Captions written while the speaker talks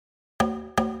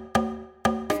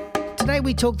Today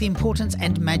we talk the importance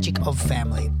and magic of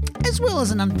family, as well as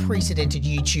an unprecedented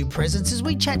YouTube presence as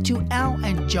we chat to Al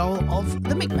and Joel of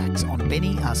the Micmacs on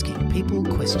Benny Asking People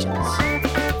Questions.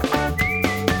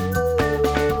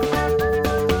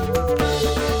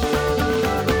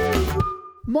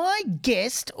 My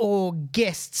guest or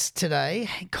guests today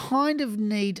kind of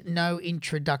need no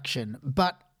introduction,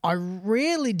 but I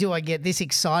rarely do I get this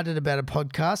excited about a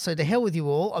podcast, so to hell with you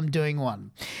all, I'm doing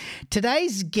one.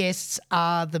 Today's guests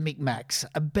are the Micmacs,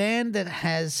 a band that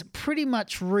has pretty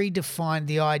much redefined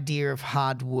the idea of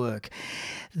hard work.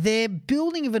 Their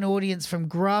building of an audience from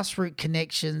grassroots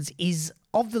connections is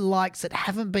of the likes that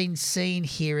haven't been seen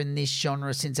here in this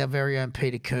genre since our very own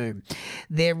Peter Coombe.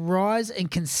 Their rise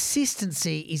and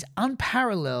consistency is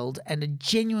unparalleled and a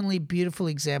genuinely beautiful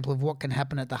example of what can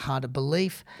happen at the heart of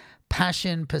belief,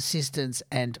 passion, persistence,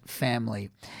 and family.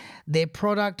 Their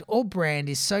product or brand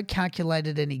is so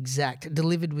calculated and exact,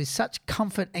 delivered with such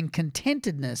comfort and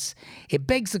contentedness, it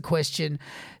begs the question,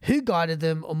 who guided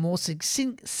them, or more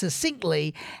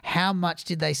succinctly, how much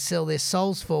did they sell their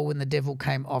souls for when the devil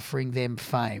came offering them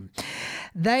fame?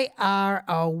 They are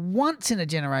a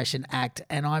once-in-a-generation act,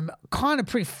 and I'm kind of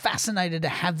pretty fascinated to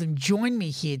have them join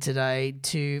me here today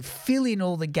to fill in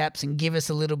all the gaps and give us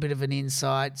a little bit of an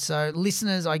insight. So,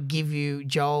 listeners, I give you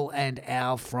Joel and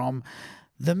Al from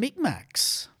the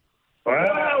Micmacs.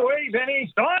 Wow,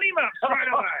 Benny, sign him up straight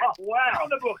away. Wow. On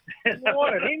the book.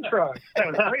 What an intro. That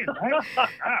was brilliant, mate.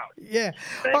 Wow. Yeah.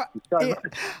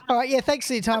 All right, yeah, thanks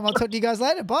for your time. I'll talk to you guys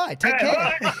later. Bye. Take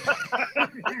care.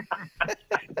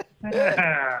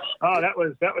 That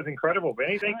was incredible,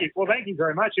 Benny. Thank you. Well, thank you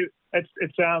very much. It's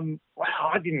wow,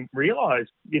 I didn't realise,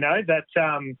 that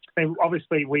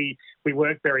obviously we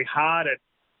work very hard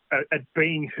at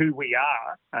being who we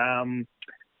are.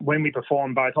 When we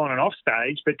perform both on and off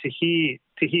stage, but to hear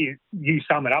you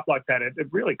sum it up like that, it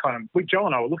really kind of, Joel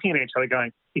and I were looking at each other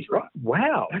going, he's right.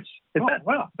 Wow.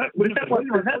 Wow. Is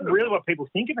that really what people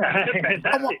think about?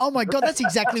 Oh my God, that's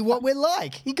exactly what we're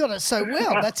like. He got it so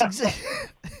well. That's exactly.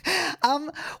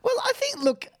 Well, I think,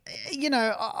 look,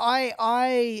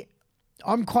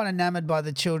 I'm quite enamored by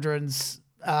the children's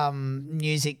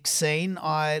music scene.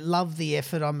 I love the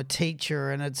effort. I'm a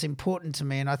teacher and it's important to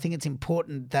me, and I think it's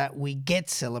important that we get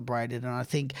celebrated, and I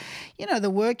think the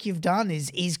work you've done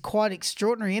is quite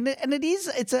extraordinary, and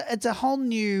it's a whole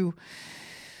new,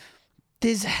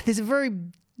 there's a very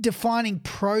defining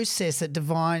process that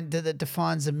defines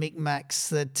the Micmacs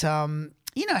that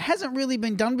hasn't really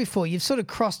been done before. You've sort of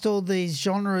crossed all these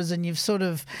genres, and you've sort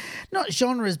of, not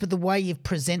genres, but the way you've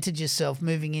presented yourself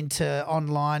moving into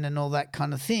online and all that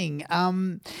kind of thing.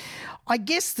 I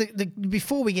guess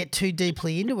before we get too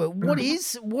deeply into it, where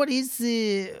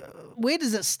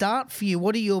does it start for you?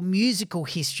 What are your musical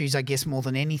histories, I guess, more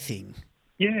than anything?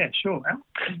 Yeah, sure.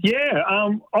 Yeah,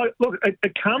 look,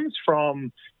 it comes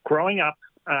from growing up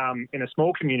in a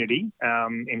small community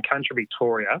in country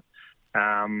Victoria,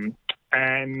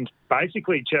 and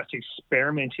basically just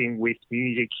experimenting with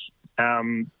music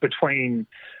between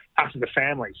us as a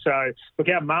family. So, look,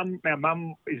 our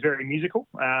mum is very musical.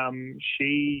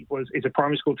 She is a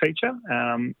primary school teacher.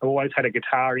 Always had a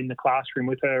guitar in the classroom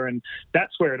with her, and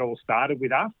that's where it all started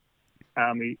with us.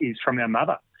 Is from our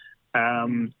mother.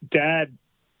 Dad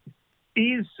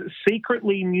is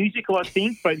secretly musical, I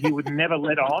think, but he would never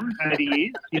let on that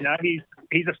he is.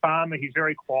 He's a farmer. He's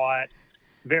very quiet.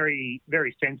 Very,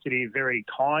 very sensitive, very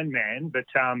kind man, but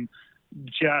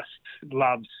just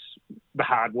loves the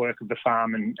hard work of the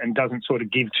farm and doesn't sort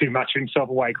of give too much of himself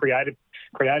away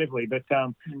creatively. But I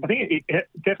think it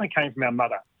definitely came from our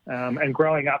mother. And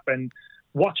growing up and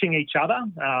watching each other,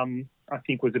 I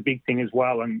think was a big thing as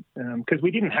well. And because we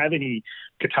didn't have any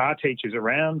guitar teachers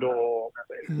around or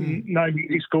no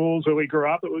music schools where we grew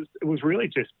up, it was really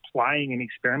just playing and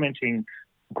experimenting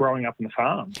growing up on the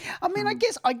farm. I mean, I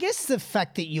guess the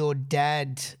fact that your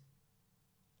dad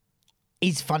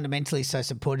is fundamentally so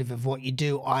supportive of what you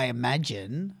do, I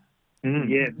imagine.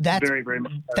 That's very, very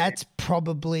much so. That's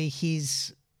probably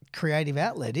his creative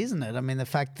outlet, isn't it? I mean, the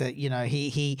fact that,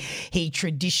 he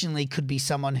traditionally could be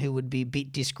someone who would be a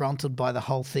bit disgruntled by the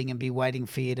whole thing and be waiting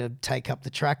for you to take up the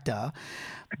tractor.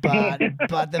 But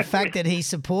the fact that he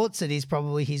supports it is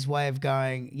probably his way of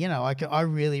going, I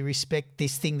really respect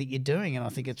this thing that you're doing, and I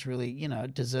think it's really,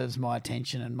 it deserves my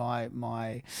attention and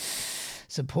my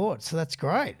support. So that's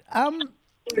great.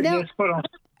 Now,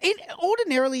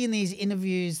 ordinarily in these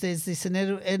interviews, there's this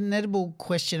inedible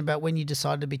question about when you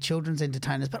decided to be children's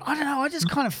entertainers. But I don't know, I just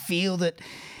kind of feel that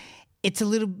it's a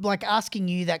little like asking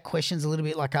you that question's a little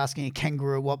bit like asking a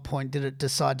kangaroo at what point did it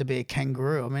decide to be a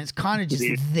kangaroo. I mean, it's kind of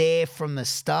just there from the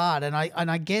start. And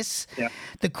I guess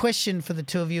the question for the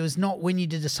two of you is not when you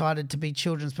decided to be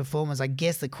children's performers. I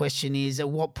guess the question is, at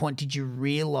what point did you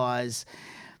realise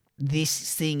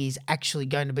this thing is actually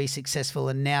going to be successful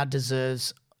and now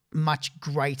deserves much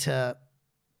greater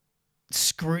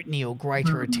scrutiny or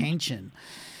greater attention?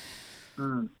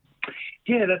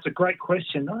 Yeah, that's a great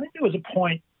question. I think there was a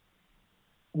point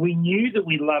we knew that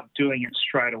we loved doing it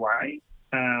straight away.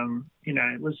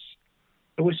 It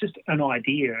was just an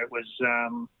idea. It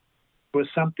was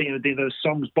something. There were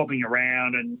songs bobbing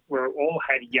around, and we all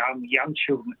had young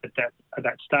children at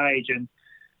that stage, and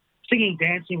singing,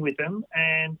 dancing with them.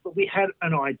 But we had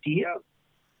an idea,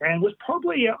 and it was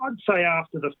probably, I'd say,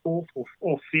 after the fourth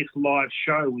or fifth live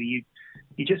show where you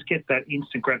just get that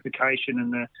instant gratification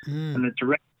and the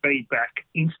direct feedback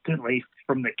instantly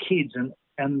from the kids and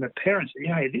the parents.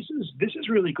 Yeah, this is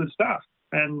really good stuff.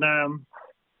 And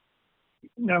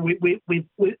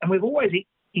we've always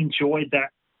enjoyed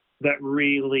that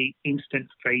really instant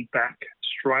feedback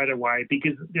straight away,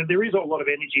 because there is a lot of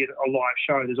energy at a live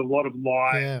show. There's a lot of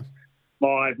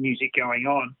live music going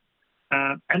on,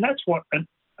 and that's what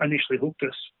initially hooked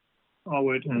us. I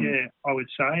would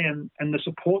say, and the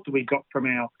support that we got from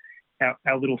our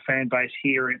little fan base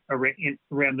here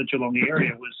around the Geelong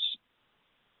area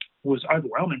was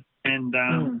overwhelming, and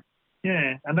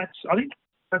and I think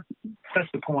that's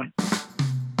the point.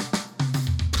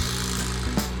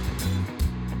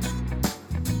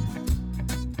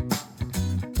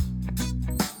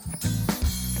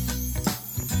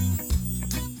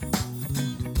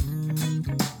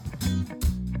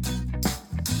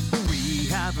 We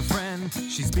have a friend,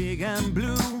 she's big and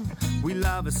blue. We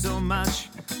love her so much,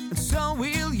 and so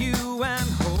will you. And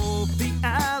Hope the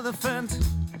Elephant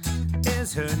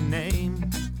is her name.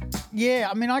 Yeah,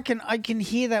 I mean, I can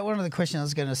hear that. One of the questions I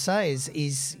was going to say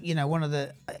is one of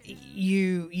the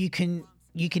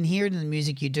you can hear it in the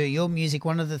music you do. Your music,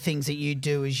 one of the things that you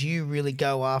do is you really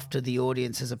go after the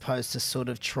audience as opposed to sort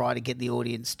of try to get the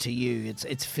audience to you.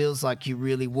 It feels like you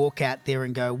really walk out there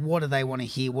and go, what do they want to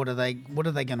hear? What are they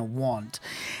going to want?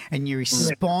 And you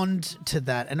respond to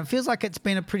that. And it feels like it's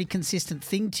been a pretty consistent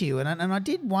thing to you. And I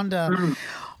did wonder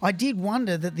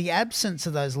that the absence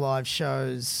of those live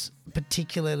shows,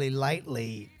 particularly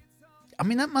lately, I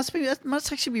mean, that must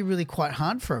actually be really quite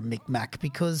hard for a Micmac,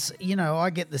 because, I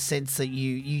get the sense that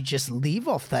you just live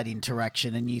off that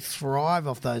interaction and you thrive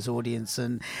off those audience,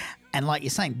 and like you're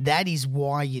saying, that is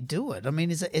why you do it. I mean,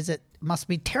 it must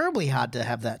be terribly hard to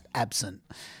have that absent.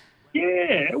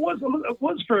 Yeah, it was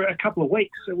for a couple of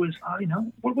weeks. It was,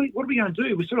 what are we going to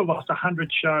do? We sort of lost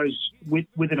 100 shows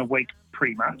within a week,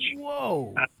 pretty much.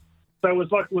 Whoa. So it was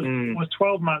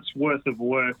 12 months worth of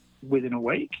work within a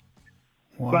week.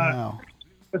 Wow.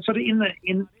 But sort of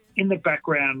in the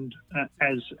background,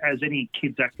 as any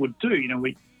kids act would do,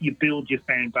 you build your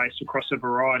fan base across a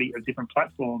variety of different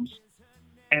platforms.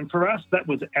 And for us, that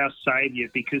was our saviour,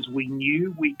 because we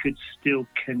knew we could still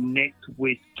connect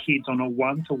with kids on a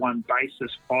one-to-one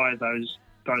basis via those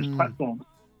platforms.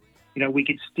 We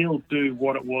could still do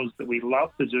what it was that we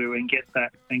love to do and get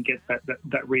that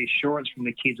reassurance from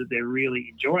the kids that they're really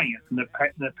enjoying it and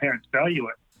the parents value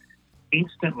it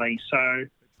instantly. So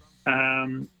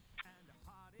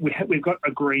we've got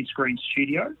a green screen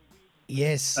studio.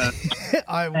 Yes,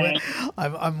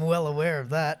 I'm well aware of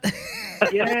that.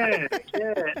 yeah,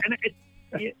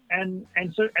 and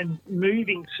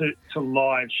moving to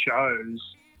live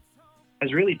shows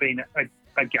has really been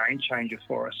a game changer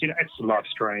for us. It's live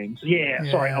streams. Yeah.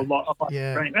 Sorry, a live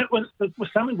stream. It was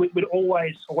something we'd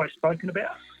always spoken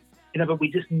about. But we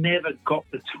just never got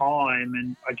the time,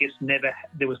 and I guess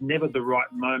there was never the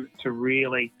right moment to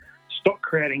really stop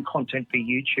creating content for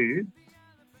YouTube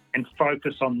and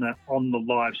focus on the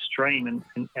live stream,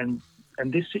 and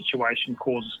this situation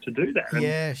caused us to do that.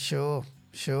 Yeah, sure.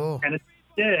 And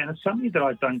it's something that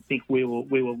I don't think we will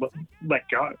let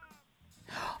go.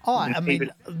 Oh, I mean,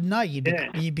 no,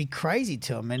 you'd be crazy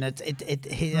to. I mean, I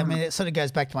mean, it sort of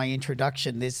goes back to my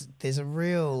introduction. There's a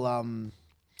real.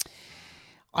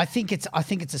 I think it's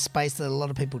a space that a lot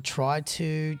of people try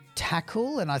to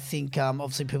tackle, and I think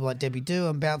obviously people like Debbie Doo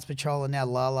and Bounce Patrol and now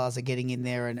Lala's are getting in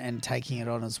there and taking it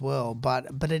on as well. But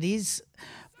it's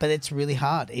really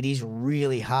hard. It is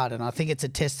really hard, and I think it's a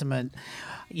testament.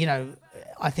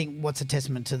 I think what's a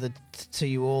testament to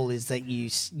you all is that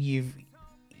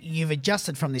you've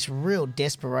adjusted from this real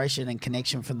desperation and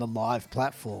connection from the live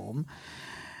platform,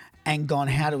 and gone,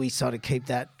 how do we sort of keep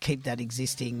that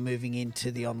existing moving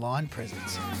into the online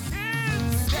presence?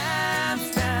 Stamp,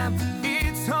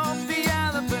 it's Hope the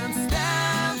Elephant.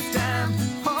 Stamp,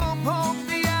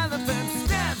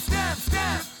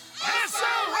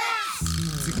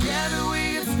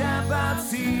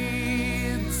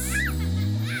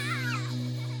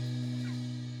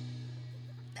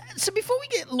 So before we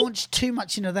get launched too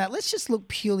much into that, let's just look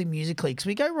purely musically, because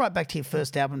we go right back to your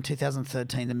first album,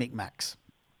 2013, The Micmacs.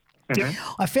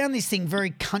 I found this thing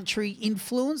very country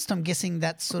influenced. I'm guessing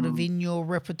that's sort of in your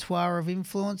repertoire of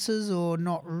influences, or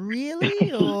not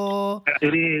really, or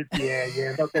It is,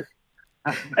 yeah. Look,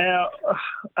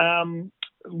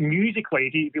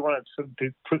 musically, if you want to sort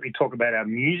of quickly talk about our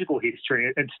musical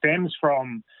history, it stems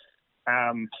from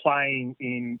playing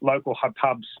in local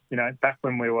pubs. You know, back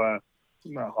when we were,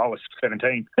 well, I was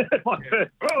 17. my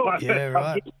first right.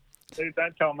 Pub.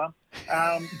 Don't tell Mum.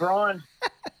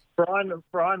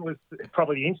 Brian was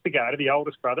probably the instigator, the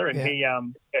oldest brother, and he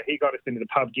got us into the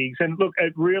pub gigs. And look,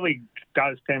 it really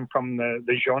does stem from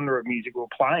the genre of music we were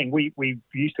playing. We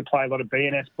used to play a lot of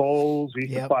BNS balls. We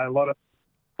used to play a lot of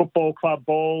football club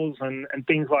balls and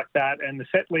things like that. And the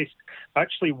set list, I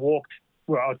actually walked.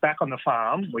 Well, I was back on the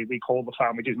farm. We call the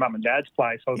farm, which is Mum and Dad's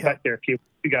place. I was back there a few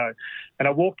weeks ago, and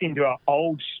I walked into our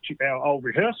old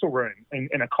rehearsal room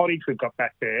in a cottage we've got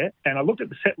back there, and I looked at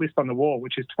the set list on the wall,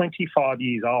 which is 25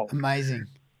 years old. Amazing.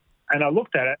 And I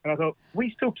looked at it, and I thought,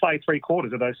 we still play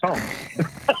 3/4 of those songs.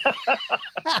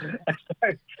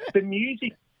 So the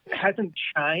music hasn't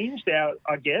changed.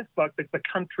 I guess, like the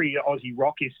country Aussie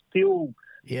rock is still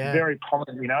very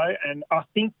prominent, you know, and I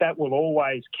think that will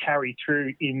always carry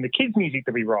through in the kids' music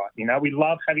that we write. You know, we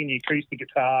love having the acoustic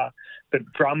guitar, the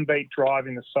drum beat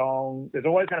driving the song. There's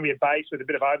always going to be a bass with a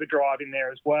bit of overdrive in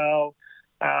there as well.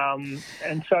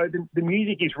 And so the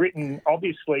music is written,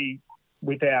 obviously,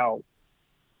 with our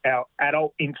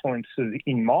adult influences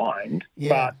in mind,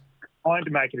 but trying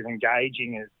to make it as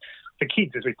engaging as for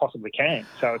kids as we possibly can,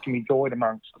 so it can be enjoyed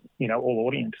amongst, you know, all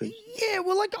audiences. Yeah,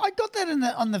 well, like I got that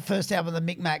on the first album, The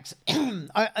Micmacs.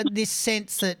 This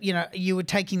sense that, you know, you were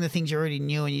taking the things you already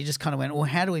knew and you just kind of went, well,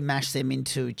 how do we mash them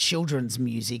into children's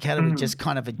music? How do we just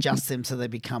kind of adjust them so they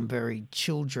become very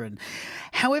children?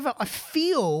 However, I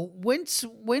feel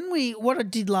what I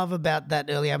did love about that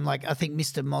earlier, I'm like, I think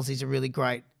Mr. Mozzie's a really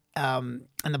great.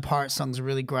 And the Pirate song's a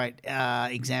really great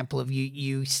example of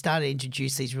you started to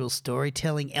introduce these real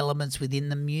storytelling elements within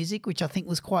the music, which I think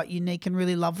was quite unique and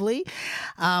really lovely.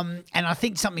 And I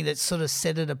think something that sort of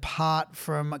set it apart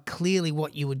from clearly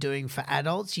what you were doing for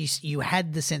adults. You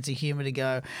had the sense of humour to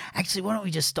go, actually, why don't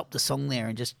we just stop the song there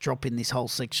and just drop in this whole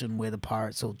section where the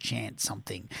pirates all chant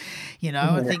something? You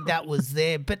know, I think that was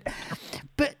there. But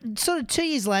sort of 2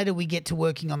 years later, we get to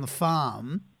Working on the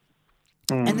Farm.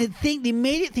 And the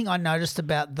immediate thing I noticed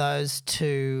about those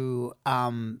two,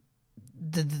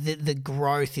 the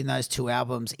growth in those two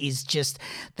albums is just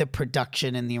the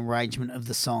production and the arrangement of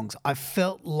the songs. I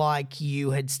felt like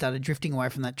you had started drifting away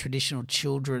from that traditional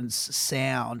children's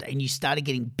sound and you started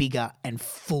getting bigger and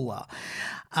fuller.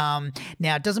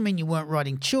 Now, it doesn't mean you weren't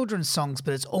writing children's songs,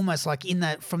 but it's almost like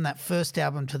from that first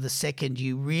album to the second,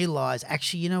 you realise,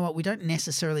 actually, you know what, we don't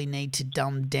necessarily need to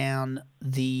dumb down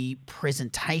the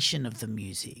presentation of the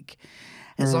music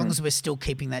as long as we're still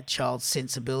keeping that child's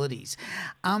sensibilities.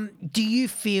 Do you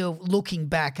feel, looking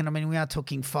back, and I mean, we are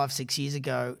talking 5-6 years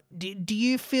ago, do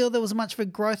you feel there was much of a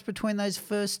growth between those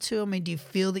first two? I mean, do you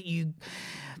feel that you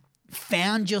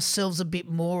found yourselves a bit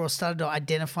more or started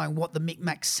identifying what the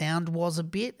Micmac sound was a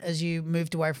bit as you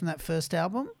moved away from that first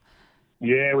album?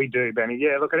 Yeah, we do, Benny.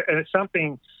 Yeah, look, and it's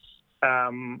something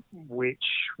which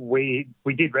we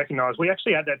did recognise. We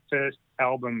actually had that first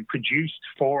album produced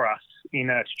for us in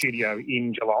a studio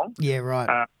in Geelong. Yeah,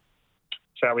 right.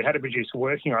 So we had a producer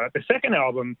working on it. The second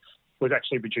album was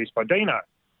actually produced by Dino.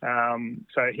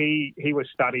 So he was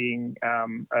studying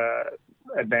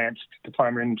advanced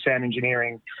diploma in sound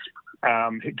engineering.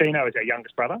 Dino is our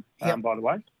youngest brother, by the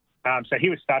way. So he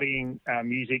was studying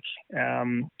music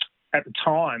at the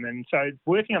time. And so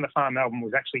Working on the Farm album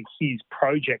was actually his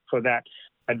project for that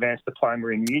advanced diploma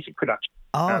in music production.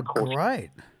 Oh, course. Great.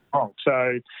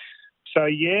 So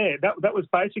yeah, that was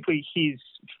basically his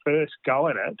first go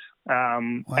at it.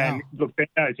 Wow. And look,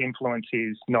 Dino's influence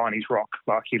is 90s rock.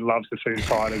 Like, he loves the Foo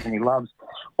Fighters and he loves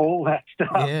all that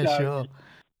stuff. Yeah, sure.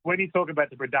 When you talk about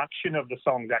the production of the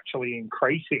songs actually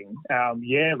increasing,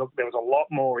 look, there was a lot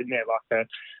more in there, like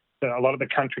a lot of the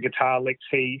country guitar licks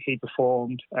he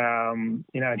performed, and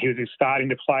he was starting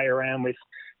to play around with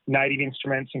native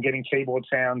instruments and getting keyboard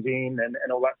sounds in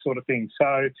and all that sort of thing.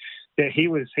 So yeah, he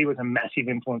was a massive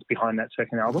influence behind that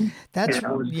second album.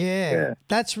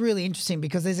 That's really interesting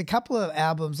because there's a couple of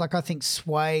albums, like I think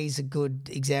Sway's a good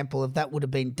example of that would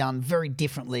have been done very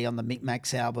differently on the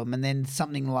Micmacs album, and then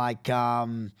something like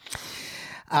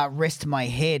Rest My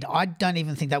Head. I don't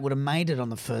even think that would have made it on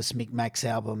the first Mick Max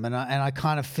album. And I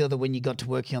kind of feel that when you got to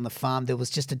working on the farm, there was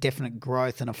just a definite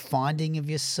growth and a finding of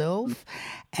yourself.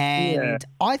 And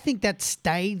I think that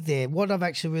stayed there. What I've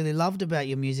actually really loved about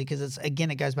your music is,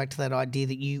 it goes back to that idea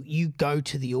that you go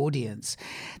to the audience,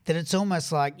 that it's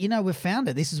almost like, we've found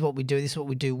it. This is what we do. This is what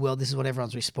we do well. This is what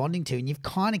everyone's responding to. And you've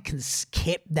kind of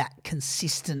kept that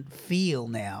consistent feel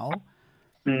now.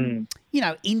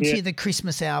 Into the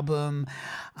Christmas album,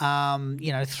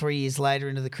 3 years later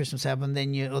into the Christmas album,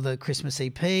 then or the Christmas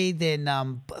EP, then,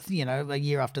 a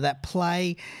year after that,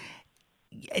 Play.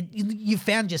 You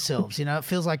found yourselves, it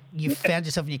feels like you've found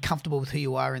yourself and you're comfortable with who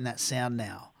you are in that sound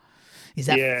now. Is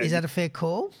that a fair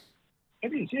call?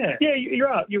 It is, yeah. Yeah, you're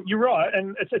right. You're right.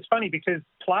 And it's funny because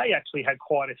Play actually had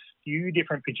quite a few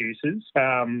different producers.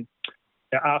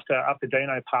 After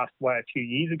Dino passed away a few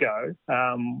years ago,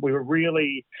 we were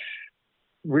really,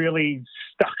 really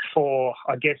stuck for,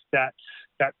 I guess, that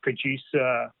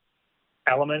producer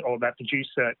element or that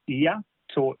producer ear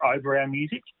over our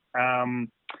music. And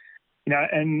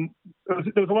there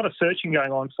was a lot of searching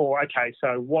going on for, okay,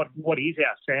 so what is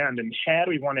our sound and how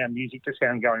do we want our music to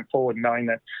sound going forward, knowing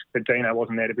that Dino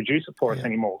wasn't there to produce it for us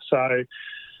anymore. So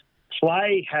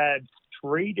Play had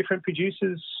 3 different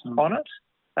producers on it.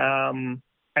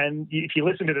 And if you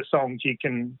listen to the songs, you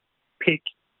can pick,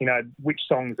 which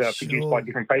songs are produced by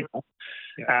different people.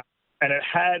 Yeah. And it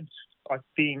had, I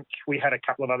think, we had a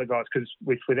couple of other guys because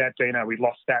without Dino, we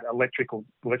lost that electric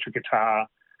guitar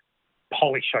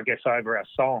polish, I guess, over our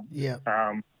song. Yeah.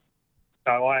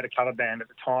 So I had a cover band at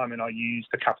the time, and I used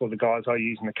a couple of the guys I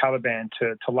used in the cover band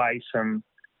to lay some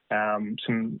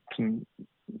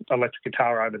electric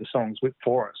guitar over the songs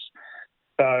for us.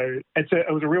 So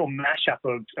it was a real mashup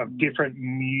of different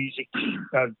music,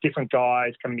 different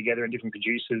guys coming together and different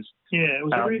producers. Yeah, it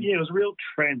was a real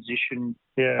transition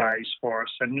phase for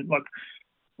us, and like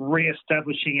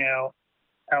re-establishing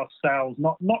ourselves,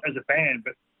 not as a band,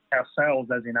 but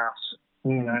ourselves as in us.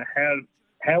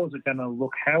 How is it going to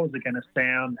look? How is it going to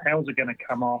sound? How is it going to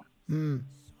come off?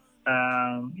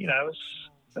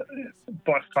 It's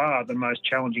by far the most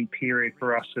challenging period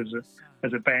for us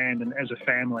as a band and as a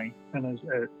family and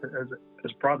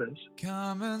as brothers.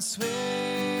 Come and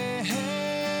sway,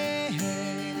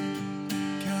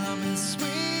 come and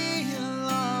sway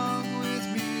along with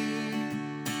me.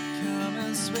 Come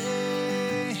and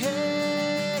sway,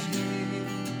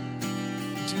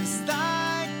 just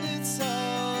like the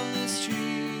tallest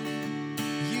tree.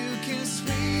 You can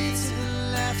sway to the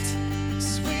left,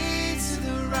 sway to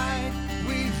the right.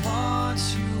 We want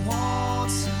you all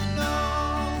to know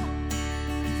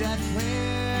that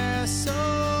we're so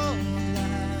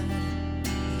glad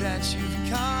that you've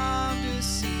come to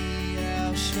see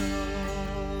our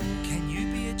show. Can you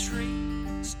be a tree?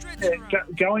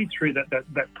 Going through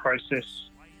that process,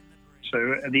 so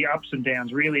the ups and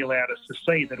downs really allowed us to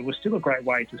see that it was still a great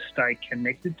way to stay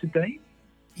connected to Dean.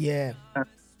 Yeah,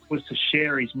 was to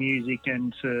share his music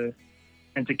and to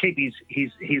keep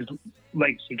his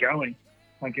legacy going,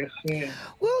 I guess. Yeah.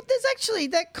 Well, there's actually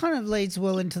that kind of leads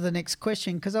well into the next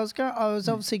question, because I was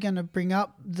obviously going to bring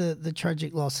up the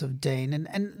tragic loss of Dean,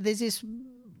 and there's this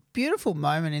beautiful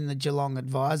moment in the Geelong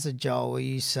Advisor, Joel, where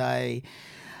you say,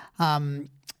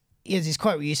 there's this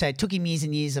quote where you say, it took him years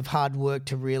and years of hard work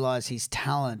to realise his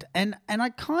talent, and I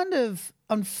kind of,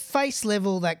 on face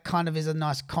level, that kind of is a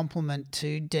nice compliment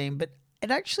to Dean, but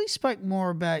it actually spoke more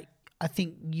about, I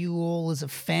think, you all as a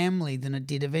family than it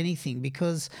did of anything,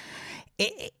 because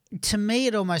to me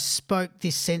it almost spoke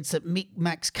this sense that Mick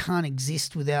Max can't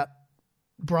exist without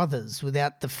brothers,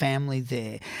 without the family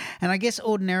there. And I guess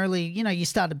ordinarily, you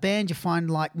start a band, you find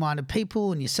like-minded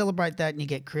people and you celebrate that and you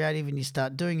get creative and you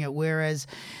start doing it, whereas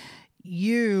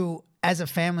you as a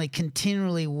family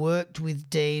continually worked with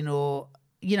Dean, or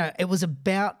it was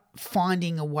about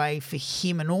finding a way for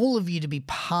him and all of you to be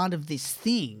part of this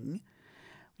thing,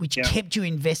 which kept you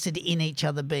invested in each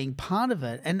other being part of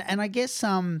it. And I guess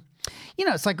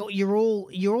it's like you're all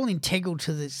integral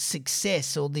to the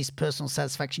success or this personal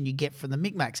satisfaction you get from the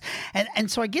Mick Max.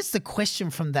 And so I guess the question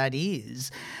from that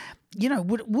is,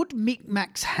 would Mick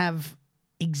Max have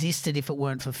existed if it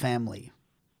weren't for family?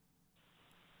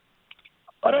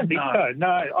 I don't think so. No,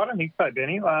 I don't think so,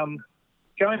 Benny.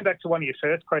 Going back to one of your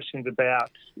first questions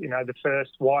about, the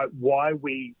first why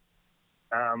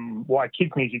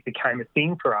kids music became a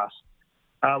thing for us.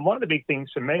 One of the big things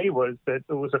for me was that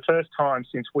it was the first time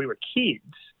since we were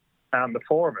kids, the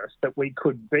four of us, that we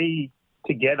could be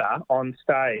together on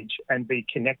stage and be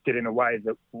connected in a way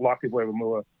that like we were when we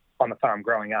were on the farm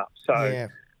growing up. So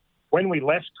when we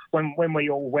left, when we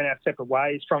all went our separate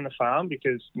ways from the farm,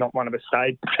 because not one of us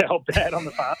stayed our dad on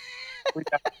the farm,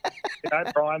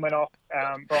 Brian went off.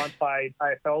 Brian played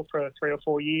AFL for 3 or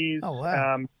 4 years. Oh,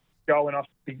 wow. Joel went off,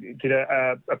 did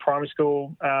a primary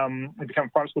school, he became a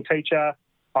primary school teacher.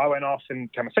 I went off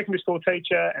and became a secondary school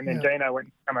teacher, and then Dino went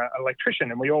and became an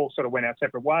electrician, and we all sort of went our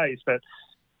separate ways. But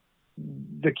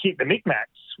the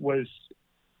Micmacs was,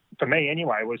 for me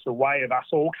anyway, was the way of us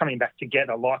all coming back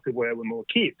together like we were when we were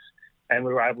kids, and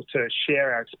we were able to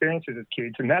share our experiences as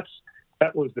kids, and that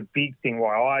was the big thing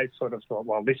why I sort of thought,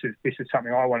 well, this is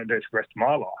something I want to do for the rest of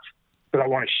my life, because I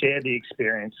want to share the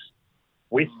experience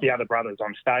with the other brothers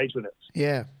on stage with us.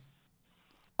 Yeah.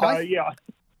 So,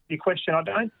 your question, I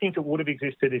don't think it would have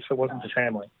existed if it wasn't for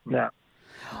family. No.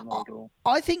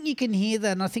 I think you can hear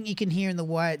that, and I think you can hear in the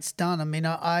way it's done. I mean,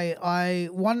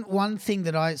 one thing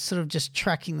that I sort of just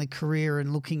tracking the career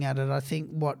and looking at it, I think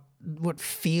what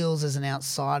feels as an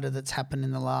outsider that's happened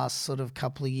in the last sort of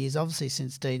couple of years, obviously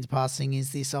since Dean's passing,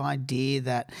 is this idea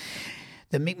that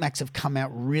the Micmacs have come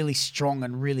out really strong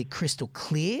and really crystal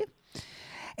clear.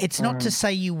 It's not to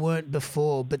say you weren't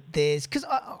before, but because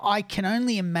I can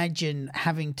only imagine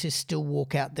having to still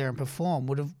walk out there and perform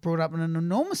would have brought up an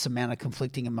enormous amount of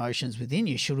conflicting emotions within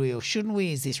you. Should we or shouldn't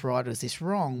we? Is this right or is this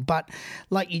wrong? But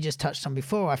like you just touched on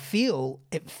before,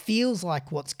 it feels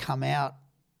like what's come out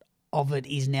of it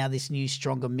is now this new,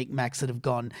 stronger Micmacs that have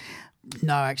gone,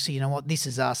 no, actually, you know what, this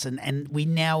is us, and we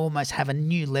now almost have a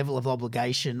new level of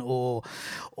obligation or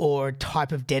a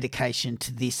type of dedication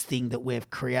to this thing that we've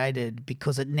created,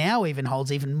 because it now even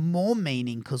holds even more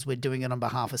meaning because we're doing it on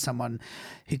behalf of someone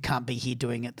who can't be here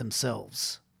doing it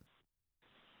themselves.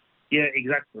 Yeah,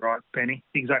 exactly right, Benny.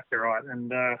 Exactly right.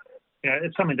 And,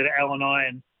 it's something that Al and I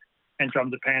and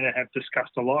Drums of Panda have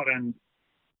discussed a lot. And,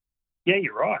 yeah,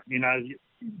 you're right.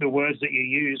 The words that you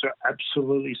use are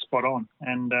absolutely spot on.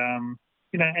 And,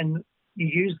 and you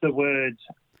use the words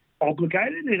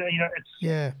obligated.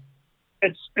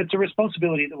 It's a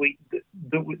responsibility that we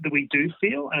do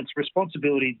feel, and it's a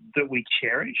responsibility that we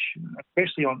cherish,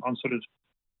 especially on sort of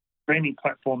streaming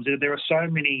platforms. There are so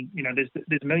many,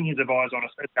 there's millions of eyes on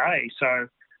us a day. So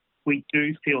we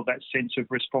do feel that sense of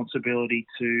responsibility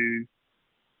to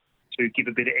give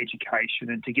a bit of education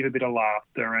and to give a bit of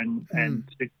laughter and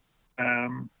to,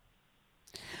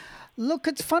 Look,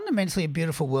 it's fundamentally a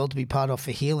beautiful world to be part of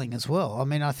for healing as well. I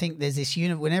mean, I think there's this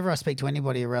whenever I speak to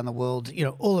anybody around the world,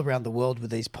 all around the world with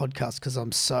these podcasts, because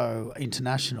I'm so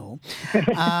international,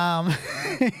 when I'm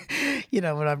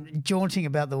jaunting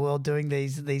about the world doing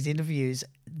these interviews,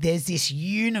 there's this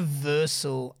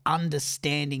universal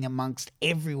understanding amongst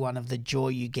everyone of the joy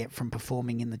you get from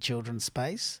performing in the children's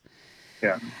space.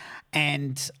 Yeah.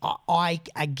 And I,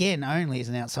 again, only as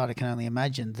an outsider can only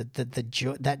imagine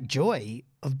that joy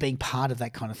of being part of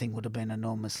that kind of thing would have been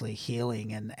enormously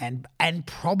healing and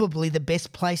probably the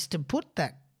best place to put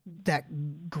that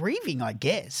grieving, I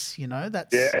guess.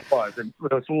 That's it was. There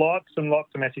was lots and lots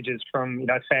of messages from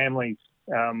families,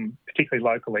 particularly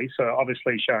locally. So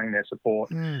obviously showing their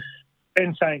support.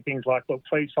 And saying things like, look,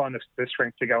 please find the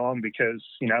strength to go on, because,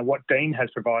 what Dean has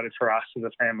provided for us as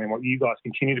a family and what you guys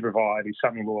continue to provide is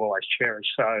something we'll always cherish.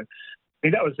 So I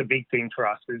think that was the big thing for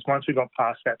us, is once we got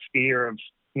past that fear of,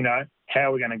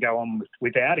 how we're going to go on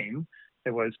without him,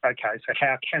 it was, okay, so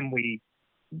how can we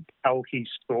tell his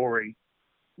story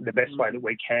the best way that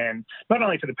we can, not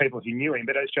only for the people who knew him,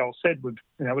 but as Joel said, with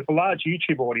a large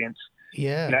YouTube audience,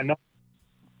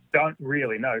 don't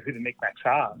really know who the Micmacs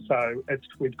are. So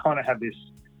we kind of have this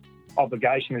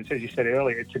obligation, as you said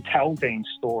earlier, to tell Dean's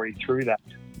story through that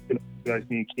to those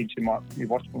new kids who might be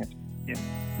watching it. Yeah.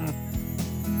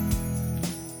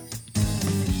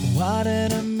 What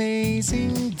an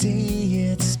amazing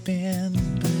day it's been,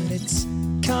 but it's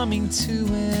coming to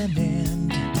an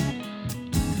end.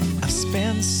 I've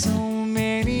spent so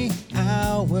many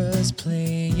hours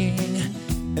playing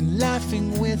and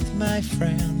laughing with my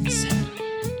friends.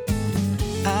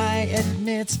 I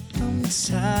admit I'm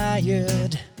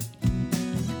tired.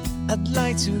 I'd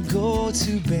like to go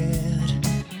to bed.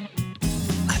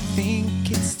 I think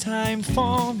it's time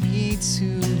for me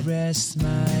to rest my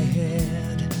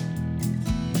head.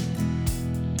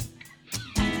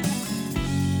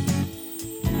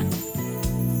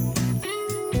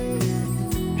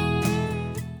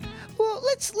 Well,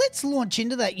 let's launch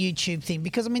into that YouTube thing,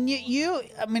 because I mean,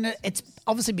 it's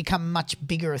obviously become much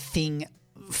bigger a thing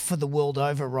for the world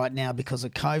over right now because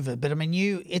of COVID. But I mean,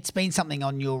 it's been something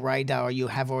on your radar, or you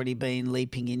have already been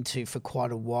leaping into for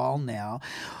quite a while now.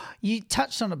 You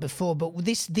touched on it before, but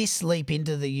this leap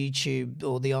into the YouTube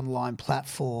or the online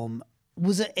platform,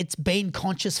 it's been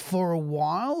conscious for a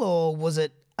while, or was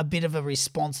it a bit of a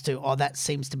response to, that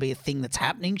seems to be a thing that's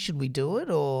happening, should we do it?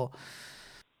 Or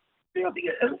See, I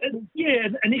think,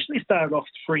 initially started off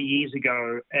 3 years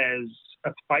ago as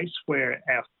a place where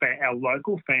our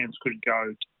local fans could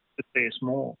go to see us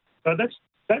more. So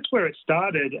that's where it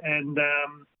started, and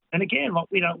again, like,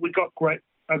 you know, we got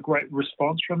a great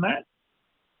response from that,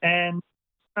 and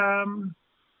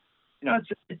you know,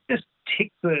 it just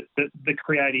ticked the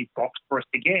creative box for us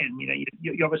again. You know,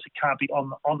 you obviously can't be on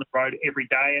the road every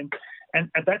day, and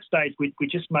at that stage we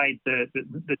just made the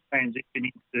transition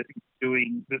into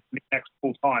doing the Mix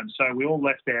full time. So we all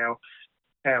left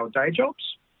our day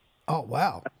jobs. Oh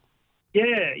wow!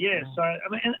 Yeah. So I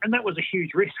mean, and that was a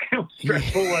huge risk. It was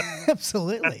stressful. Yeah,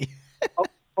 absolutely.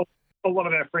 A lot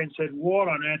of our friends said, "What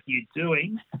on earth are you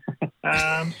doing?"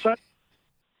 So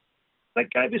that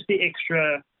gave us the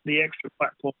extra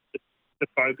platform to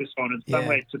focus on and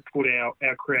somewhere to put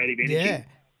our creative energy.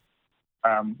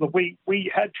 Yeah. Look,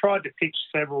 we had tried to pitch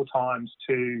several times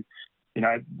to, you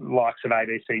know, likes of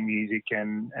ABC Music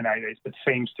and ABs, but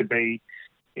seems to be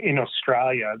in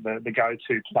Australia the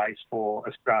go-to place for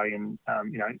Australian,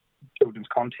 you know, children's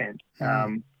content.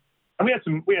 And we had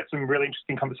some really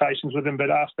interesting conversations with them,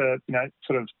 but after, you know,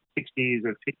 sort of 6 years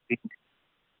of pitching,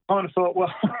 I kind of thought,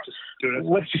 well,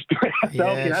 let's just do it ourselves.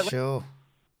 Yeah, you know? sure.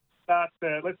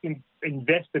 Let's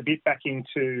invest a bit back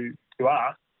into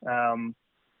us.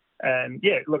 And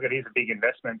yeah, look, it is a big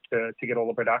investment to get all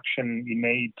the production you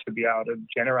need to be able to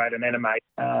generate and animate.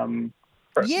 I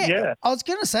was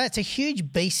going to say it's a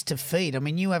huge beast to feed. I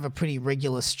mean, you have a pretty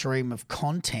regular stream of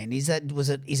content. Is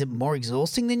it more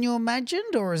exhausting than you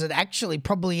imagined, or is it actually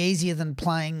probably easier than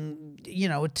playing, you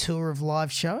know, a tour of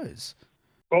live shows?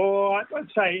 Oh,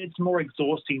 I'd say it's more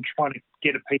exhausting trying to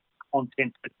get a piece of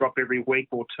content to drop every week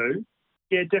or two.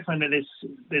 Yeah, definitely.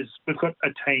 We've got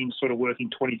a team sort of working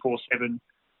 24/7.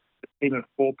 A team of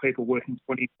 4 people working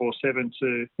 24/7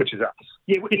 to, which is us.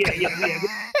 Yeah.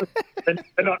 They're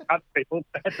not other people.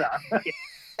 That's us.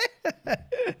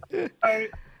 Yeah. So,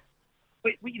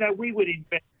 we would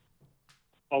invest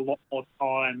a lot more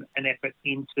time and effort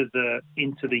into the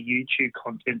YouTube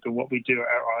content than what we do at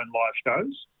our own live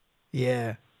shows.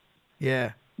 Yeah.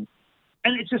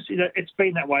 And it's just, you know, it's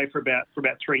been that way for about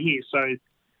 3 years. So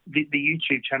the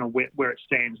YouTube channel where it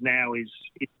stands now is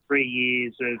 3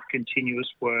 years of continuous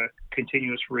work,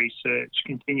 continuous research,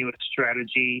 continuous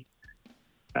strategy.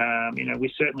 You know, we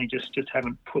certainly just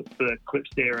haven't put the clips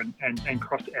there and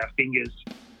crossed our fingers.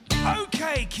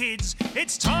 Okay, kids,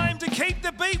 it's time to keep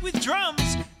the beat with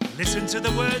drums. Listen to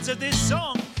the words of this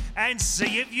song and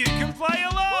see if you can play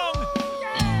along.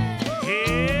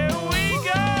 Here we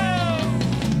go.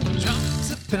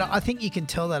 But I think you can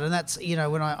tell that, and that's, you know,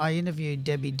 when I interviewed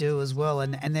Debbie Doo as well,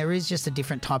 and there is just a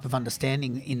different type of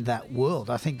understanding in that world.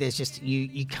 I think there's just,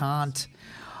 you can't,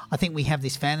 I think we have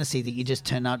this fantasy that you just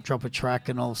turn up, drop a track,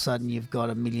 and all of a sudden you've got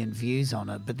 1 million views on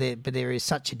it. But there is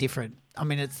such a different, I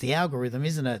mean, it's the algorithm,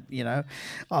 isn't it? You know,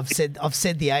 I've said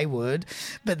the A word,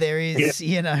 but there is,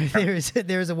 you know, there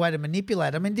is a way to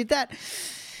manipulate. I mean,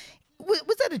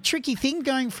 was that a tricky thing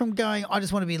going, I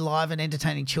just want to be live and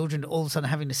entertaining children, to all of a sudden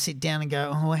having to sit down and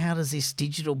go, oh, how does this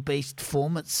digital beast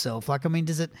form itself? Like, I mean,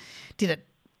 did it,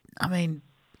 I mean,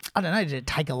 I don't know, did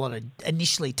it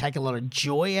initially take a lot of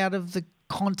joy out of the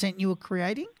content you were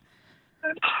creating?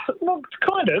 Look,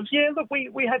 kind of, yeah. Look,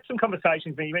 we had some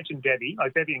conversations. When you mentioned Debbie,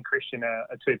 like Debbie and Christian are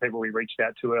 2 people we reached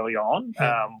out to early on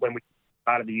when we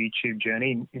started the YouTube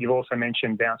journey. You've also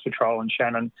mentioned Bounce Patrol and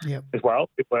Shannon as well,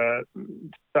 who were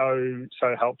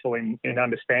so helpful in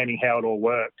understanding how it all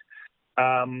worked.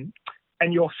 And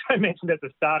you also mentioned at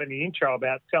the start in the intro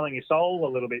about selling your soul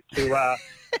a little bit to.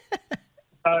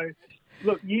 So,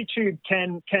 look, YouTube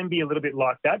can be a little bit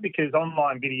like that, because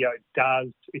online video does.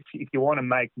 If you want to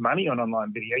make money on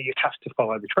online video, you have to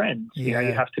follow the trends. Yeah. You know,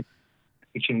 you have to,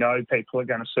 which you know people are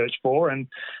going to search for. And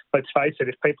let's face it,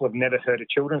 if people have never heard a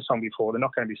children's song before, they're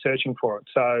not going to be searching for it.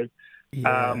 So,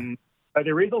 so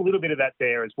there is a little bit of that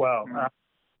there as well.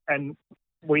 And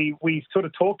we sort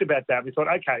of talked about that. We thought,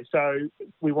 okay, so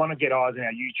we want to get eyes on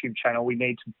our YouTube channel. We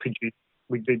need to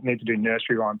do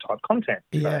nursery rhyme type content.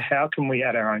 So how can we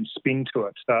add our own spin to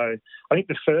it? So I think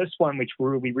the first one which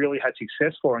we really had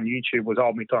success for on YouTube was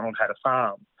Old MacDonald Had a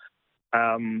Farm.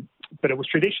 But it was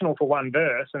traditional for one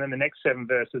verse, and then the next 7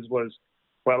 verses was,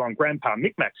 well, on Grandpa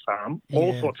Micmac's farm,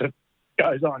 all sorts of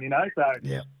goes on, you know.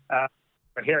 So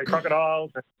hairy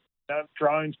crocodiles, and,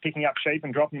 drones picking up sheep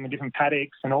and dropping them in different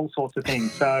paddocks and all sorts of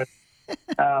things. So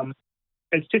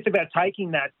it's just about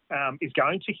taking that is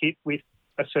going to hit with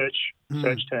a search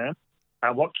term,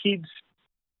 what kids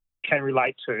can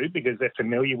relate to because they're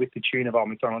familiar with the tune of Old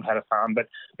MacDonald Had a Farm, but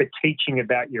teaching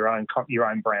about your own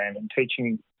brand and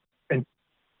teaching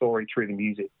story through the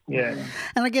music. Yeah.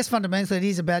 And I guess fundamentally it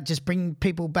is about just bringing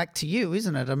people back to you,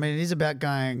 isn't it? I mean, it is about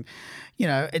going,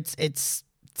 it's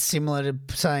similar to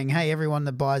saying, hey, everyone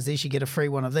that buys this, you get a free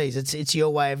one of these. It's your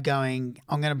way of going,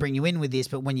 I'm going to bring you in with this,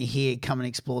 but when you're here, come and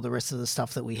explore the rest of the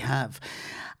stuff that we have.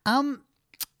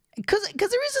 Because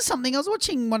there is something. I was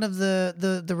watching one of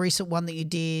the recent one that you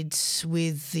did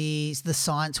with the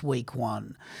Science Week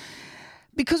one.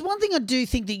 Because one thing I do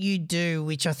think that you do,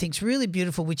 which I think is really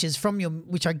beautiful, which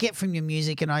I get from your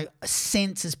music and I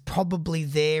sense is probably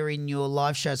there in your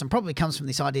live shows and probably comes from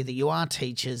this idea that you are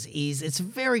teachers, is it's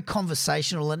very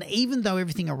conversational. And even though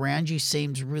everything around you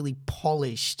seems really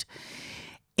polished,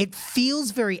 it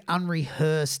feels very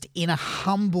unrehearsed in a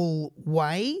humble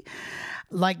way.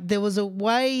 Like there was a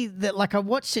way that I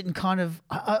watched it and kind of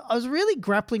I was really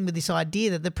grappling with this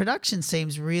idea that the production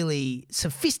seems really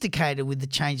sophisticated with the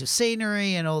change of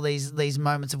scenery and all these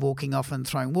moments of walking off and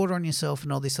throwing water on yourself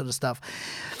and all this sort of stuff.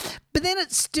 But then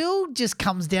it still just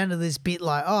comes down to this bit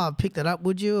like, oh, pick that up,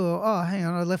 would you? Or, oh, hang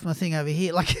on, I left my thing over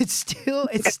here. Like it still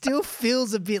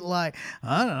feels a bit like,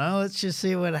 I don't know, let's just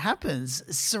see what happens.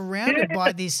 Surrounded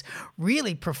by this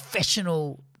really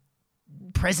professional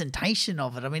presentation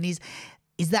of it. I mean,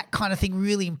 is that kind of thing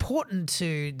really important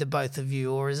to the both of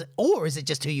you, or is it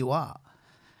just who you are?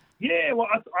 Yeah, well,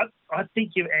 I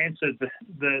think you've answered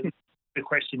the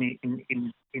question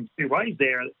in two ways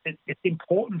there. It's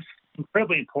important,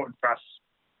 incredibly important for us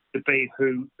to be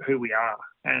who we are,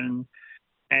 and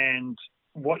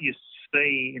what you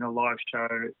see in a live show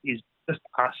is just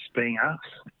us being us.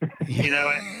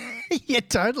 Yeah,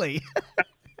 totally.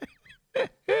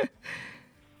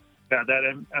 About that,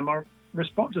 and my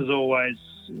response is always,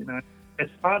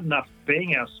 it's hard enough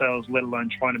being ourselves, let alone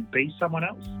trying to be someone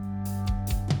else.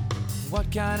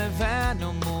 What kind of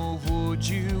animal would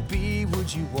you be?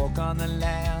 Would you walk on the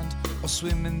land or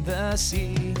swim in the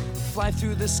sea? Fly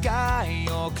through the sky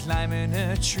or climb in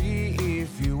a tree?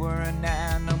 If you were an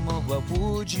animal, what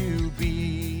would you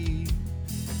be?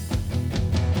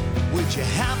 Would you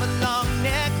have a long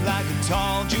neck like a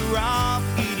tall giraffe,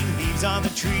 eating leaves on the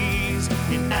trees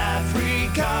in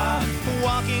Africa,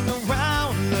 walking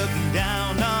around looking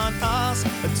down on us,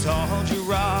 a tall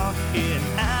giraffe in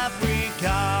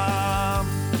Africa?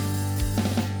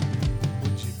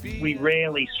 We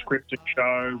rarely script a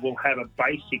show. We'll have a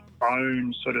basic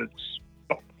bone sort of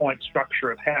point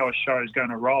structure of how a show is going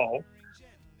to roll,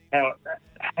 how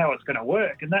it's going to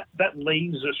work, and that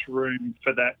leaves us room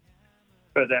for that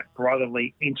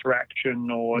brotherly interaction,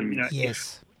 or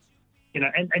yes.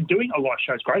 And doing a live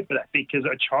show is great for that, because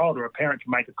a child or a parent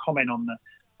can make a comment on the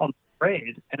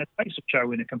thread, and it takes the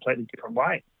show in a completely different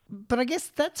way. But I guess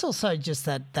that's also just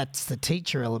that's the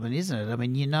teacher element, isn't it? I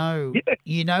mean, you know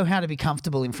how to be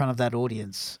comfortable in front of that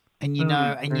audience, and you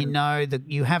know that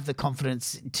you have the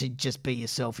confidence to just be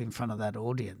yourself in front of that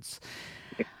audience.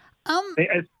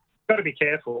 It's got to be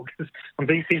careful, because I'm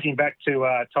thinking back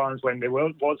to times when there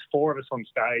was four of us on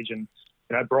stage, and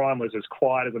Brian was as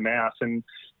quiet as a mouse, and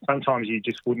sometimes you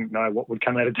just wouldn't know what would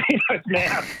come out of Dino's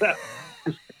mouth. So,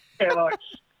 yeah, like,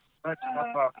 don't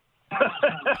shut up.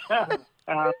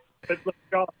 But look,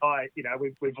 John and I,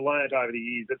 we've learned over the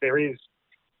years that there is,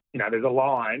 there's a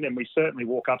line, and we certainly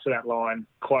walk up to that line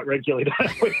quite regularly,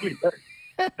 don't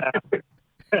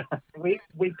we?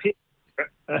 We pick,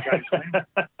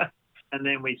 and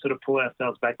then we sort of pull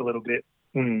ourselves back a little bit.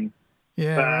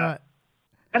 Yeah, right.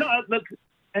 And look,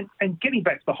 and getting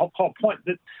back to the whole point,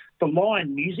 that the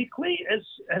line musically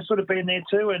has sort of been there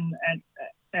too,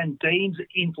 and Dean's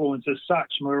influence as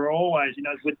such. We're always,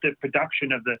 with the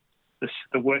production of the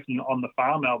working on the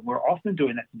farm album, we're often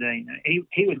doing that to Dean.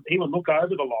 He would look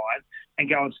over the line and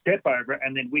go and step over it,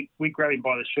 and then we grab him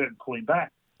by the shirt and pull him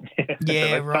back.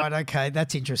 Yeah, right. Okay,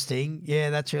 that's interesting.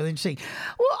 Yeah, that's really interesting.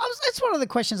 Well, that's one of the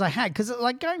questions I had, because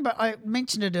going back, I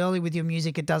mentioned it earlier with your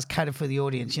music, it does cater for the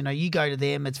audience. You go to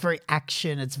them, it's very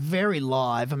action, it's very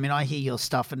live. I mean, I hear your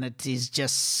stuff and it is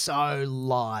just so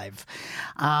live.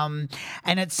 And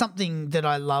it's something that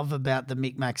I love about the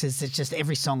Micmacs is it's just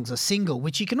every song's a single,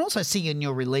 which you can also see in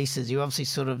your releases. You obviously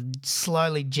sort of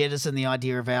slowly jettison the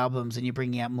idea of albums and you're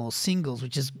bringing out more singles,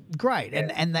 which is great.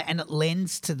 Yeah. And it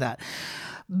lends to that.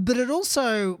 But it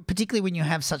also, particularly when you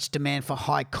have such demand for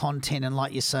high content and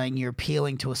like you're saying, you're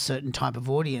appealing to a certain type of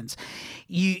audience,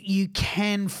 you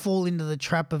can fall into the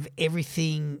trap of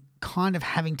everything kind of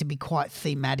having to be quite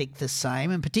thematic the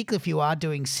same. And particularly if you are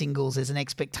doing singles, there's an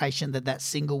expectation that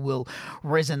single will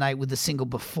resonate with the single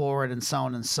before it and so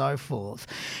on and so forth.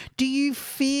 Do you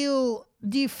feel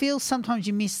do you feel sometimes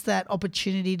you miss that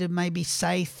opportunity to maybe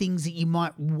say things that you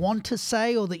might want to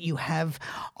say, or that you have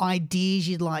ideas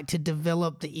you'd like to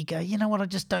develop that you go, you know what, I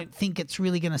just don't think it's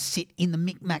really going to sit in the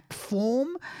Micmac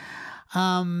form?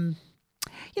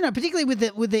 Particularly with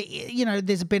the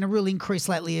there's been a real increase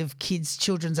lately of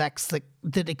children's acts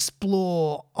that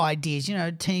explore ideas.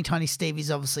 Teeny Tiny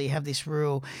Stevies obviously have this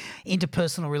real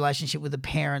interpersonal relationship with the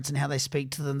parents and how they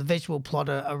speak to them. The Vegetable Plot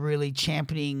are really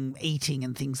championing eating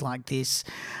and things like this.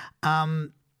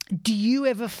 Do you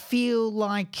ever feel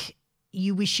like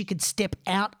you wish you could step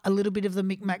out a little bit of the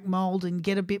Micmac mould and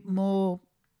get a bit more,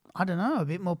 I don't know, a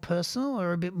bit more personal,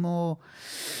 or a bit more,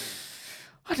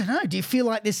 I don't know. Do you feel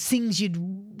like there's things you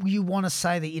want to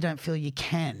say that you don't feel you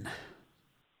can?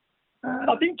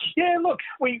 I think, look,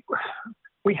 we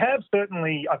have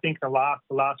certainly, I think the last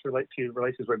few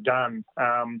releases we've done,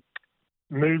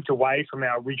 moved away from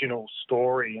our original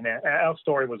story. And our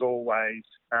story was always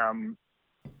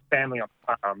family on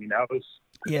the farm, it was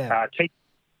keep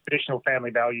traditional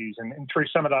family values. And through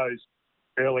some of those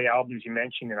early albums you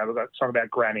mentioned, we've got a song about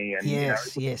Granny and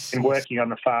working on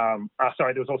the farm.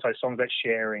 There was also songs about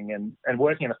sharing and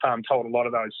working on the farm told a lot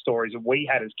of those stories that we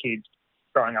had as kids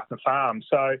growing up on the farm.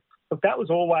 So look, that was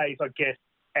always, I guess,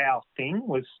 our thing,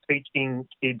 was taking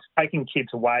kids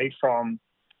away from,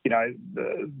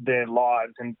 their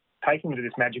lives and taking them to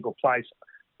this magical place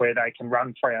where they can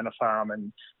run free on a farm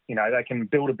and, they can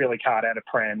build a billy cart out of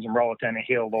prams and roll it down a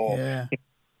hill, or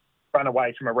run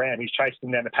away from a ram who's chasing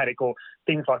them down the paddock, or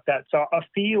things like that. So I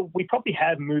feel we probably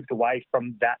have moved away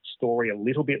from that story a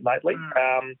little bit lately.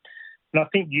 And I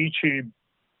think YouTube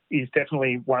is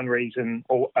definitely one reason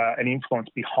or an influence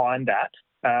behind that.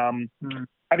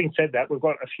 Having said that, we've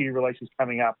got a few releases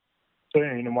coming up soon,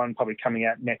 and one probably coming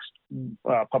out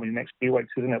probably the next few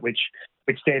weeks, isn't it? Which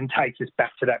then takes us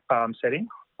back to that farm setting.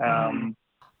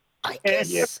 I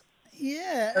guess,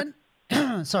 And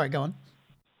sorry, go on.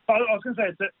 I was going to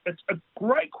say it's a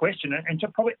great question, and to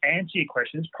probably answer your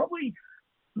question, it's probably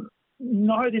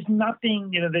no. There's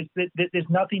nothing, there's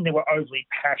nothing that we're overly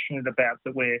passionate about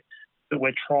that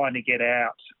we're trying to get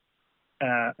out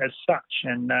as such,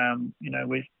 and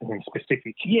we're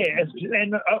specific. Yeah,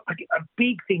 and a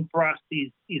big thing for us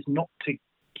is not to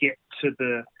get to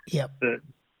the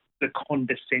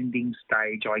condescending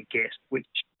stage, I guess, which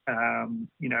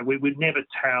we would never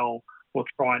tell or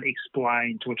try and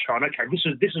explain to a child, okay, this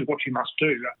is what you must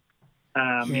do.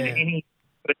 Any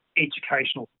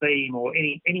educational theme or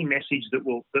any message that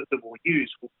we'll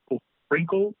use will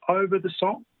sprinkle over the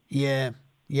song. Yeah.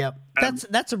 Yep.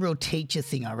 That's a real teacher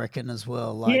thing, I reckon, as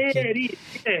well. It is.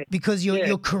 Yeah. Because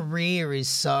your career is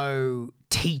so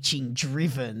teaching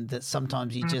driven that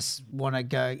sometimes you just want to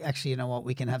go, actually, you know what,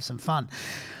 we can have some fun.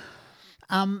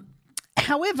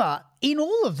 However, in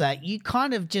all of that, you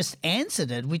kind of just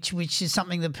answered it, which is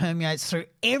something that permeates through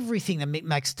everything that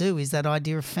Micmacs do, is that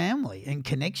idea of family and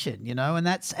connection,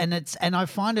 and I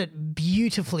find it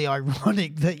beautifully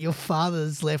ironic that your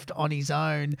father's left on his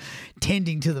own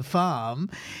tending to the farm,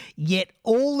 yet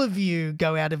all of you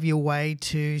go out of your way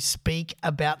to speak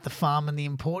about the farm and the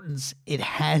importance it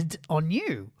had on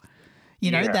you.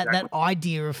 That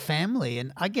idea of family,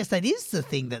 and I guess that is the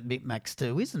thing that Micmacs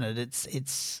do, isn't it?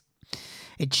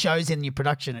 It shows in your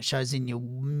production, it shows in your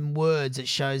words, it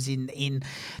shows in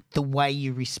the way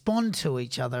you respond to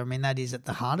each other. I mean, that is at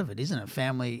the heart of it, isn't it?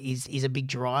 Family is a big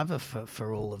driver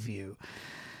for all of you.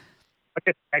 I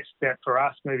guess the next step for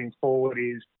us moving forward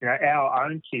is, our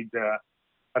own kids are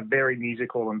very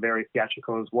musical and very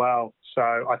theatrical as well. So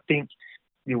I think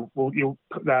the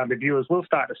viewers will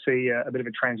start to see a bit of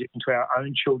a transition to our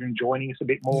own children joining us a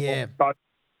bit more, both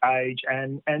age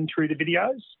and through the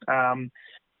videos.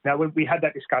 Now, we had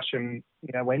that discussion,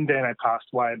 when Dano passed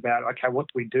away about, okay, what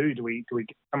do we do? Do we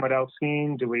get someone else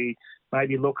in? Do we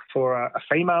maybe look for a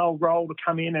female role to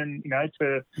come in and,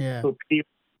 to appeal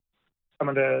some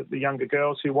of the younger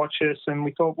girls who watch us? And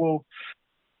we thought, well,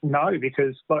 no,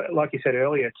 because like you said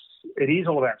earlier, it is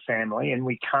all about family, and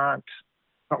we can't,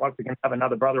 not like we can have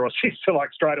another brother or sister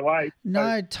like straight away.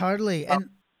 No, so, totally.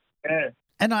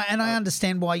 And I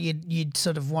understand why you'd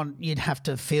have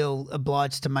to feel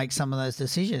obliged to make some of those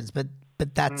decisions, but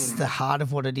that's the heart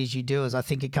of what it is you do. Is I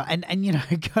think it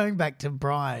and going back to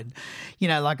Brian,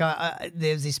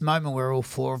 there's this moment where all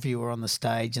four of you were on the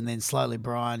stage, and then slowly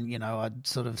Brian, I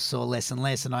sort of saw less and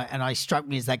less, and I struck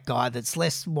me as that guy that's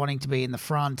less wanting to be in the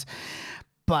front,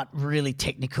 but really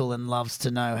technical and loves to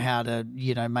know how to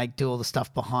do all the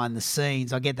stuff behind the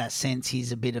scenes. I get that sense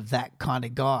he's a bit of that kind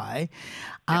of guy.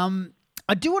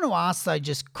 I do want to ask, though,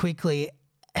 just quickly,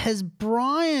 has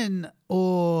Brian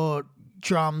or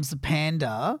Drums the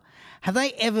Panda Have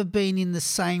they ever been in the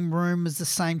same room at the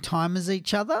same time as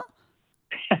each other?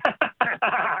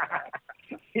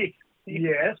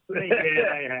 Yes, they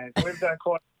have. We've done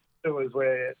quite a few tours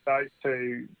where those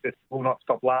two just will not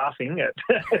stop laughing at.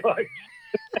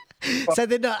 So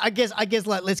they're not. I guess.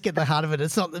 Like, let's get the heart of it.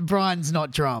 It's not. Brian's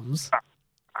not drums.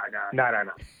 No.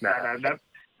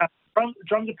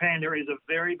 Drums a Panda is a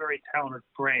very, very talented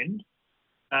friend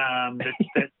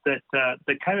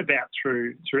that came about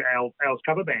through Al's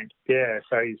cover band. Yeah,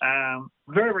 so he's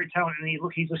very, very talented,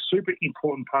 and he's a super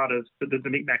important part of the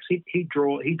Micmacs.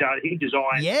 He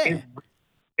designs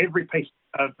every piece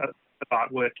of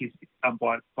artwork is done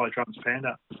by Drums a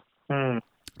Panda.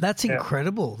 That's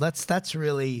incredible. That's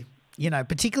really,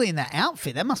 particularly in that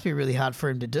outfit, that must be really hard for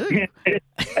him to do.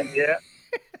 Yeah.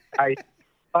 Hey,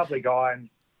 lovely guy, and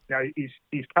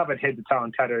he's covered head to toe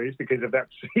in tattoos because of that.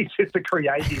 He's just a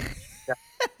creative.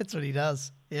 That's what he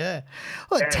does. Yeah.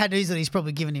 Well, tattoos that he's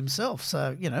probably given himself.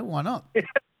 So why not?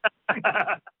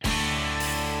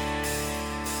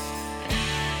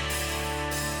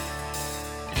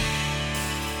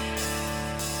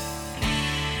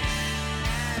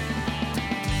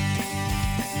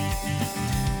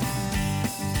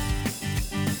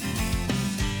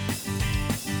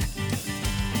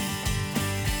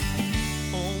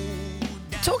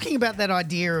 Talking about that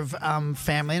idea of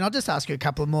family, and I'll just ask you a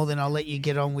couple more, then I'll let you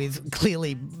get on with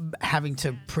clearly having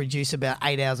to produce about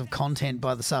 8 hours of content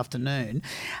by this afternoon.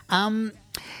 Going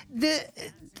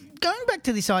back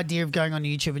to this idea of going on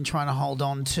YouTube and trying to hold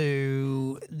on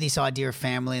to this idea of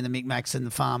family and the Micmacs and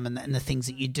the farm and the things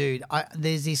that you do,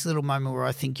 there's this little moment where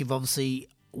I think you've obviously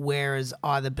whereas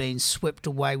either been swept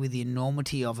away with the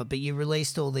enormity of it, but you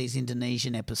released all these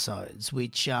Indonesian episodes,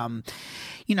 which, they,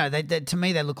 to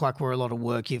me, they look like were a lot of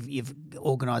work. You've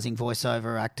organising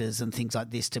voiceover actors and things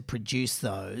like this to produce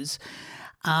those.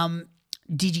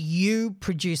 Did you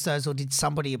produce those, or did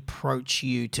somebody approach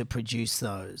you to produce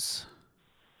those?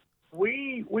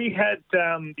 We had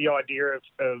the idea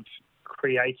of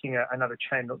creating another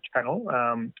channel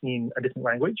in a different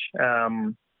language.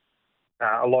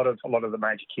 A lot of the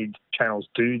major kids channels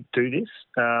do this.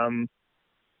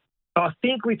 I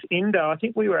think with Indo,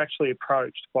 we were actually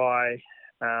approached by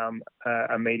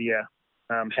a media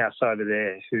house over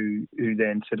there who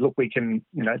then said, "Look, we can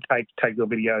take your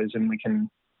videos and we can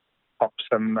pop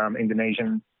some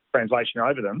Indonesian translation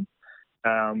over them,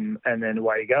 and then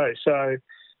away you go." So,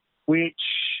 which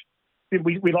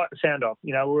we like the sound of.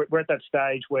 We're at that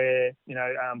stage where,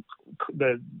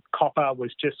 the copper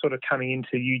was just sort of coming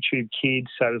into YouTube Kids,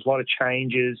 so there's a lot of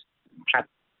changes happening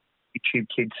in YouTube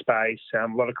Kids space. A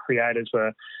lot of creators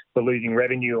were losing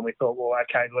revenue, and we thought, well,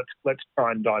 okay, let's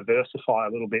try and diversify a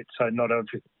little bit, so not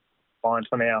everything reliant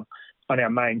on our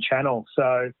main channel.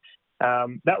 So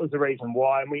that was the reason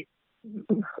why. And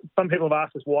some people have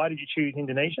asked us, why did you choose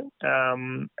Indonesian?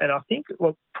 And I think,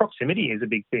 proximity is a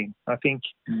big thing. I think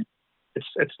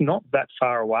it's not that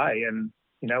far away, and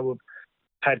we've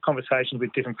had conversations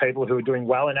with different people who are doing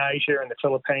well in Asia and the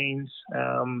Philippines.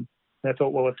 And I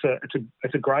thought, well,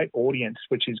 it's a great audience,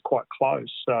 which is quite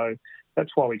close. So that's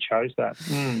why we chose that.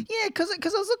 Yeah, because I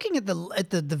was looking at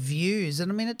the views, and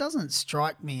I mean, it doesn't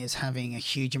strike me as having a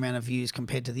huge amount of views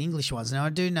compared to the English ones. Now, I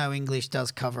do know English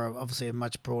does cover obviously a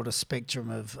much broader spectrum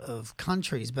of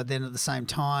countries, but then at the same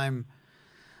time,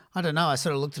 I don't know. I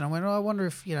sort of looked and I went, I wonder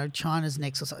if, China's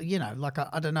next or something.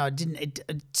 I don't know.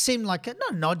 It seemed like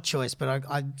not an odd choice, but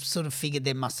I sort of figured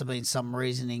there must have been some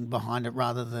reasoning behind it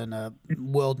rather than a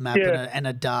world map and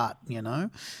a dart, Yeah.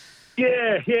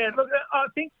 Look, I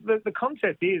think the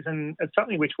concept is, and it's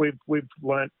something which we've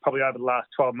learnt probably over the last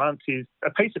 12 months, is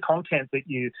a piece of content that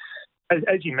you,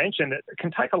 as you mentioned, it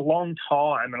can take a long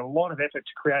time and a lot of effort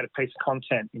to create a piece of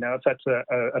content, if that's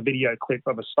a video clip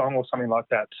of a song or something like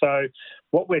that. So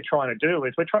what we're trying to do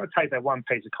is we're trying to take that one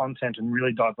piece of content and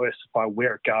really diversify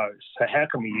where it goes. So how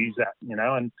can we use that,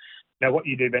 and what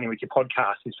you do, Benny, with your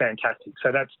podcast is fantastic.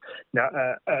 So that's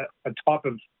a type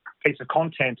of piece of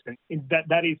content, and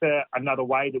that is another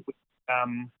way that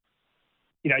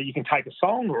you can take a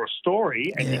song or a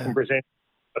story and you can present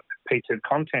a piece of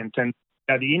content. And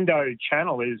the Indo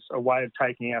channel is a way of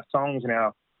taking our songs and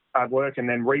our artwork and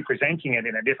then representing it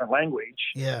in a different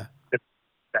language. Yeah,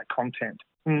 that content.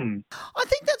 I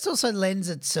think that's also lends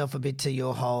itself a bit to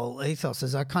your whole ethos,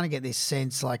 as I kind of get this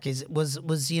sense, like, was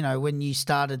when you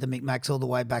started the Micmacs all the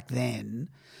way back then,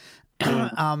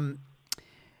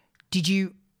 did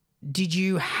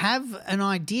you have an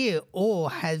idea, or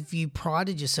have you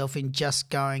prided yourself in just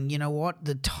going, you know what,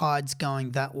 the tide's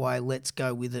going that way, let's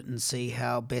go with it and see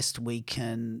how best we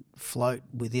can float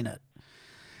within it?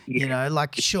 Yeah.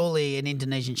 Surely an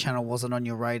Indonesian channel wasn't on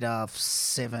your radar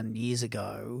 7 years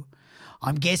ago.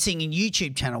 I'm guessing a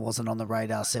YouTube channel wasn't on the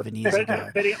radar 7 years ago.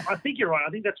 But I think you're right. I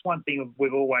think that's one thing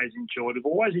we've always enjoyed. We've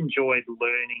always enjoyed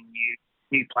learning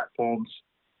new platforms,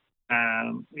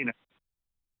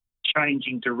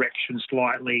 changing direction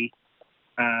slightly,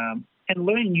 and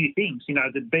learning new things.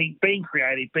 Being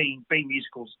creative, being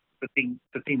musicals, the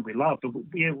thing we love. But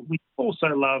we also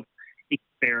love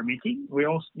experimenting. We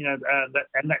also,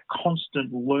 that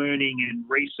constant learning and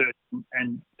research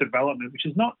and development, which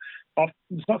is not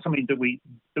something that we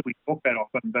talk about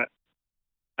often. But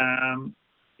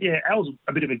Al's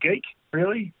a bit of a geek,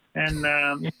 really, and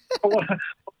a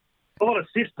lot of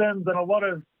systems and a lot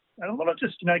of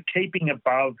just keeping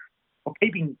above or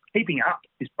keeping up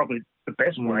is probably the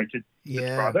best way to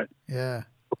describe it. Yeah.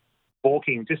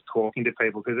 Talking to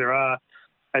people, because there are,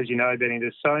 as you know, Benny,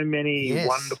 there's so many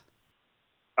wonderful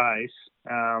space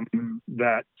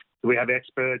that we have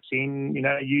experts in,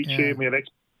 YouTube. We have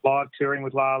experts live touring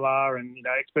with Lala, and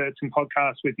experts in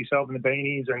podcasts with yourself and the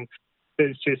Beanies, and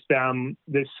there's just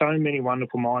there's so many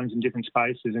wonderful minds in different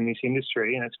spaces in this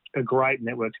industry, and it's a great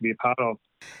network to be a part of.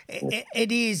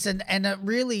 It is, and it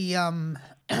really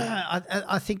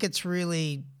I think it's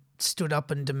really stood up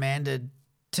and demanded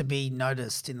to be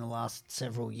noticed in the last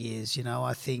several years.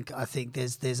 I think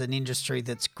there's an industry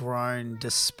that's grown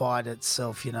despite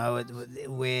itself.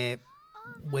 We're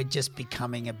just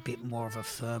becoming a bit more of a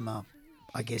firmer,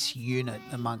 I guess, unit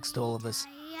amongst all of us.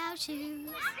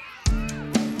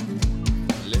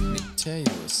 Let me tell you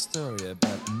a story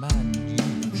about my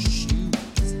new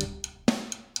shoes.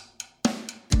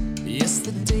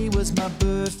 Yesterday was my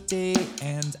birthday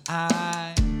and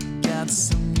I got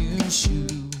some new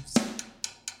shoes.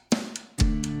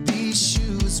 These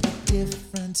shoes were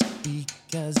different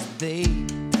because they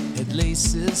had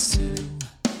laces too.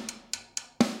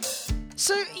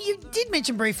 So you did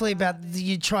mention briefly about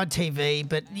you tried TV,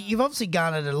 but you've obviously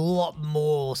garnered a lot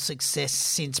more success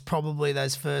since probably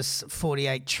those first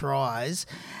 48 tries.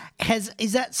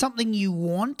 Is that something you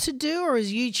want to do, or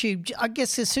is YouTube? I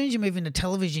guess as soon as you move into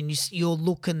television, your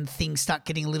look and things start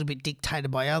getting a little bit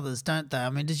dictated by others, don't they? I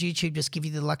mean, does YouTube just give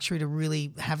you the luxury to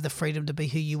really have the freedom to be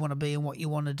who you want to be and what you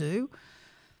want to do?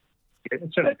 Yeah,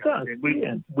 it does.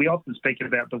 We often speak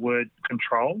about the word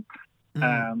control.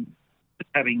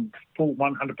 Having full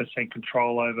 100%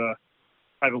 control over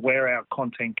where our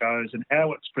content goes and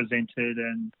how it's presented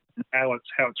and how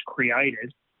it's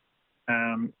created.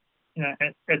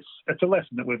 It's a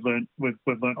lesson that we've learned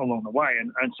along the way,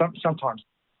 and sometimes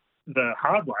the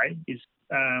hard way is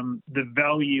the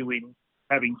value in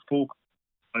having full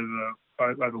control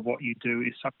over what you do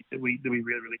is something that we really,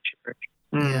 really cherish.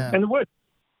 Yeah. And the word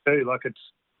too, like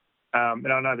it's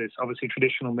and I know there's obviously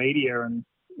traditional media, and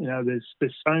there's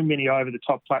so many over the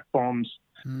top platforms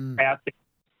out there.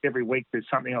 Every week there's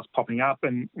something else popping up,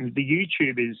 and the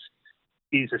YouTube is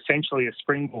essentially a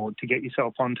springboard to get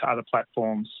yourself onto other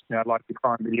platforms, like your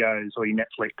Prime Videos or your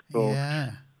Netflix. Or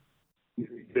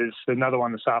there's another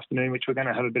one this afternoon which we're going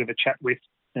to have a bit of a chat with,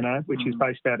 which is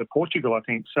based out of Portugal, I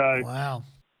think. So wow.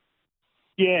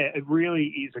 Yeah, it really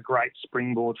is a great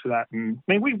springboard for that. And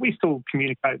I mean, we still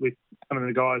communicate with some of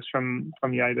the guys from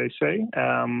the ABC.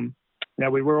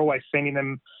 We were always sending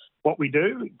them what we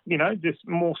do, just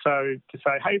more so to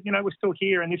say, hey, we're still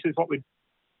here and this is what we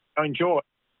enjoy.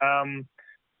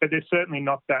 But there's certainly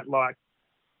not that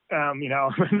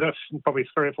probably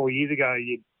 3 or 4 years ago,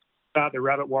 you'd start the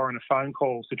rabbit warren of phone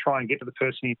calls to try and get to the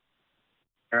person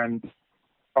and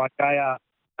day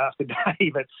after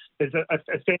day. But there's a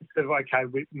sense of,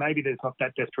 maybe there's not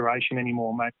that desperation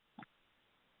anymore, mate.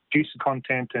 Produce the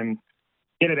content and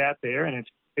get it out there, and if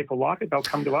people like it, they'll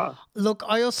come to us. Look,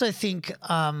 I also think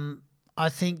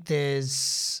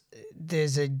there's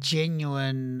a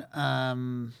genuine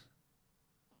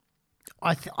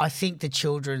I think the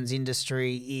children's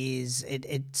industry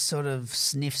it sort of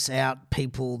sniffs out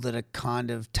people that are kind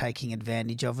of taking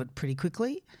advantage of it pretty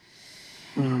quickly.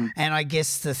 And I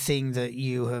guess the thing that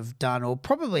you have done, or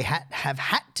probably have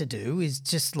had to do, is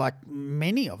just like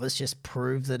many of us, just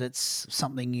prove that it's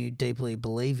something you deeply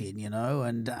believe in,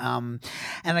 and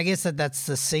I guess that's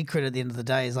the secret at the end of the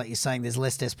day, is like you're saying, there's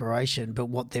less desperation, but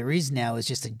what there is now is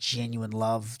just a genuine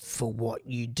love for what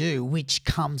you do, which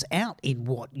comes out in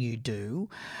what you do,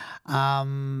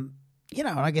 and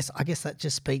I guess that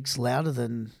just speaks louder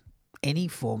than any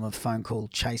form of phone call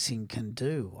chasing can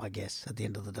do, I guess, at the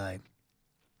end of the day.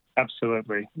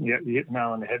 Absolutely. Yeah, you hit the nail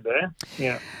on the head there.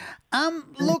 Yeah.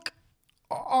 Look,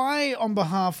 I, on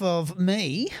behalf of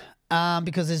me,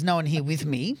 because there's no one here with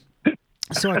me,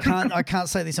 so I can't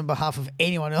say this on behalf of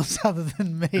anyone else other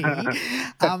than me.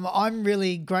 I'm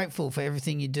really grateful for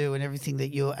everything you do and everything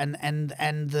that you're and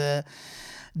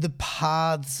the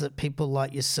paths that people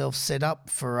like yourself set up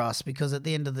for us, because at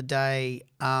the end of the day,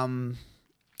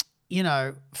 you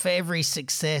know, for every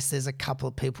success, there's a couple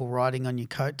of people riding on your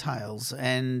coattails,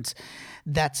 and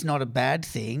that's not a bad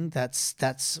thing. That's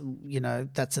you know,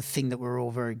 that's a thing that we're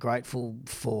all very grateful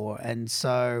for. And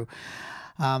so,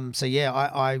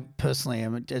 I personally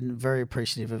am very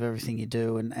appreciative of everything you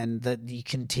do and that you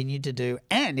continue to do.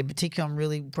 And in particular, I'm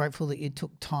really grateful that you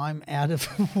took time out of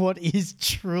what is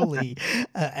truly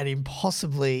an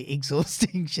impossibly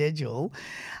exhausting schedule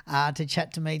to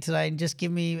chat to me today and just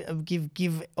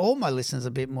give all my listeners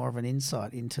a bit more of an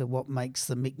insight into what makes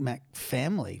the Micmac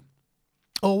family,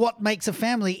 or what makes a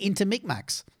family into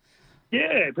Micmacs.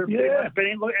 Yeah,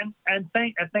 Ben, look, and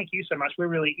thank you so much. We're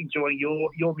really enjoying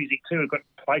your music too. We've got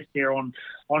placed there on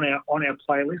our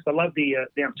playlist. I love the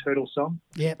Damn Turtle song.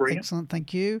 Yeah, excellent.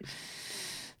 Thank you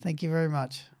very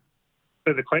much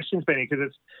for the questions, Benny. Because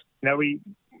it's, you know, we,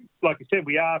 like I said,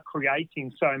 we are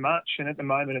creating so much, and at the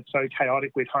moment it's so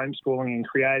chaotic with homeschooling and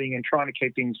creating and trying to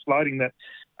keep things floating that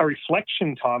a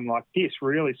reflection time like this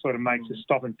really sort of makes us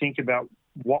stop and think about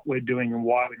what we're doing and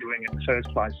why we're doing it in the first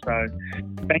place. So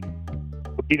thank you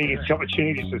for giving us the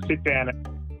opportunity to sit down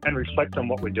and reflect on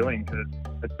what we're doing, because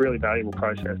it's a really valuable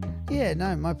process. Yeah,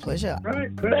 no, my pleasure.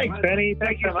 Right, good. Thanks, Benny.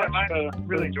 Thank you so much.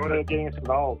 Really enjoyed it, getting us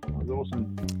involved. It was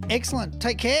awesome. Excellent.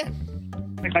 Take care.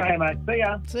 Okay, mate. See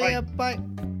ya. See ya. Bye.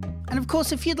 And of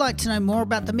course, if you'd like to know more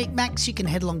about the Micmacs, you can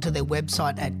head along to their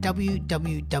website at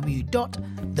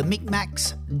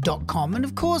www.themicmacs.com. And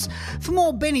of course, for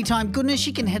more Benny Time goodness,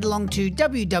 you can head along to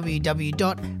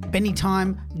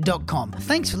www.bennytime.com.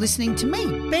 Thanks for listening to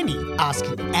me, Benny,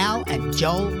 asking Al and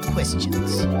Joel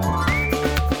questions.